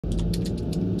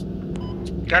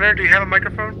Gunner, do you have a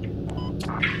microphone?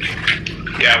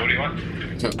 Yeah, what do you want?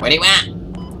 What do you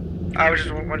want? I was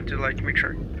just wanted to like make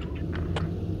sure.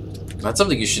 That's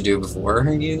something you should do before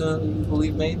you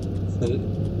leave, mate.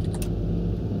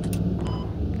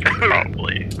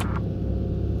 Probably.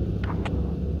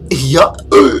 Yeah.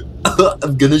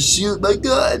 I'm gonna shoot my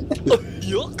gun.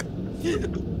 Yuck.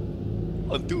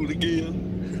 I'll do it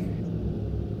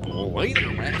again. Oh, later,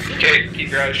 man. Okay,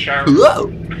 keep your eyes sharp. Whoa.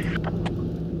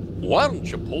 Why don't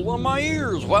you pull on my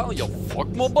ears while you fuck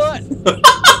my butt?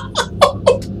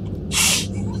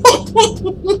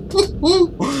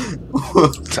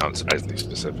 Sounds surprisingly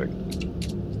specific.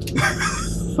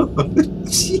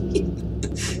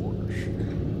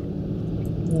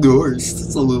 Norse,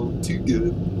 that's a little too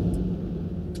good.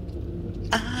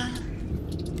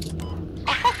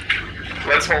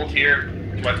 Let's hold here.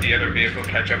 Let the other vehicle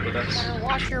catch up with us. Better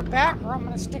watch your back, or I'm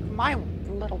gonna stick my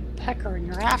little pecker in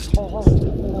your asshole,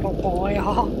 little boy.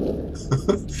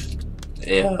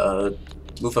 Yeah,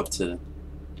 move up to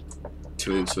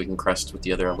 2 so we can crest with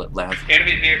the other LAV.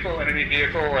 Enemy vehicle at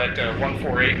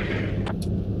 148.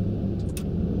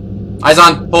 Eyes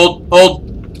on, hold.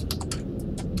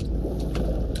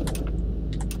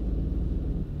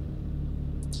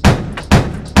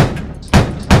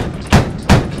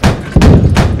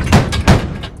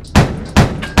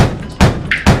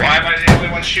 Why am I the only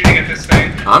one shooting at this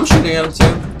thing? I'm shooting at him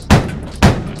too.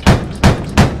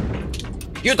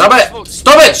 You Stop it!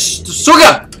 Stop it!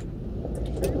 Suga!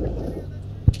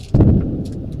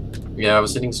 Yeah, I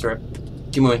was hitting strip.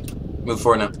 Keep moving. Move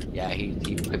forward now. Yeah, he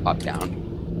popped down.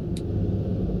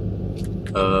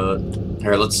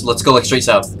 Here, let's go like straight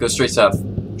south. Go straight south,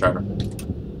 driver. We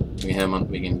can hit him.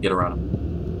 We can get around him.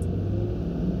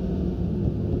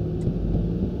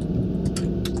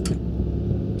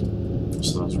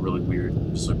 So that was really weird.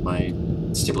 Just like my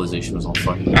stabilization was all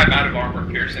fucked. I'm out of armor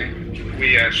piercing.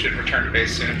 We should return to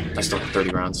base soon. I still have 30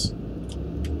 rounds.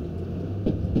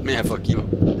 Man, fuck you.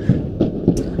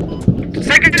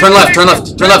 Second. Turn left, turn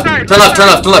left, turn left, turn left, turn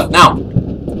left, turn left, now!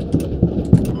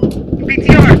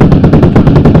 BTR.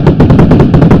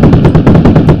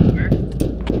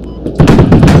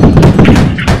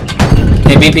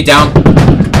 Hey, BP down.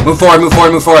 Move forward, move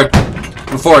forward, move forward.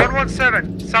 Move forward.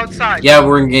 117, south side. Yeah,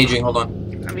 we're engaging, hold on.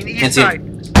 I mean, Can't east see him. side.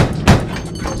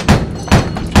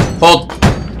 Hold.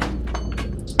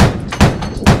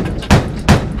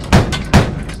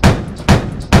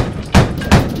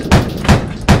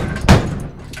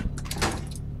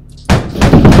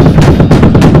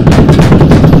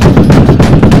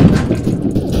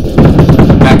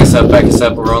 Back us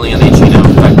up, we're only on HE now.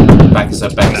 Back us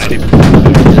up, back us up.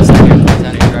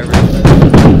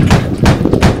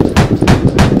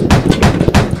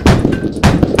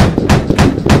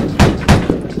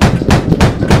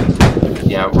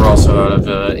 Yeah, we're also out of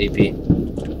AP.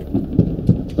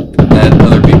 That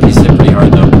other BP's hit pretty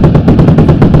hard though.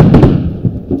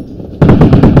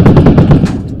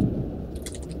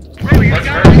 Bro, you got to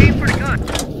aim for the gun.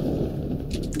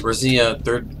 Where's the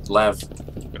third LAV?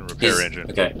 Gonna repair engine.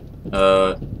 Okay.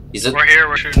 He's at. We're here,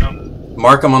 we're shooting him.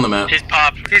 Mark him on the map. He's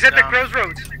popped. He's at the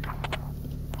crossroads.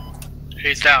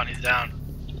 He's down, he's down.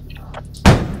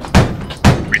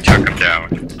 We took him down.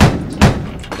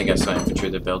 I think I saw infantry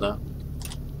that bailed out.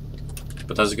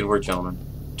 But that was a good work, gentlemen.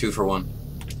 2 for 1.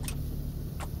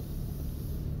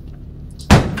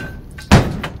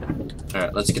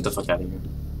 Alright, let's get the fuck out of here.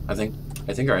 I think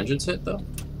our engine's hit though.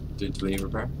 Do we need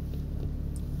repair?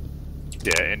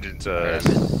 Yeah, engine's about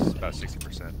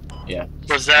 60%. Yeah.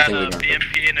 Was that I a think we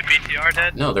BMP and a BTR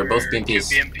dead? No, they're both Or BMPs.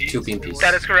 Two BMPs? 2 BMPs.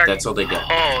 That is correct. That's all they get.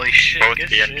 Holy shit, Both good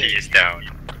BMPs shit. down.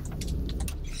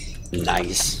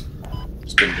 Nice.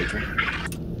 It's been a good one.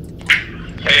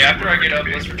 Hey, after I get up,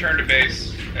 let's return to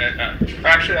base.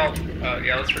 Actually,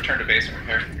 let's return to base and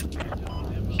repair.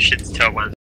 Shit's still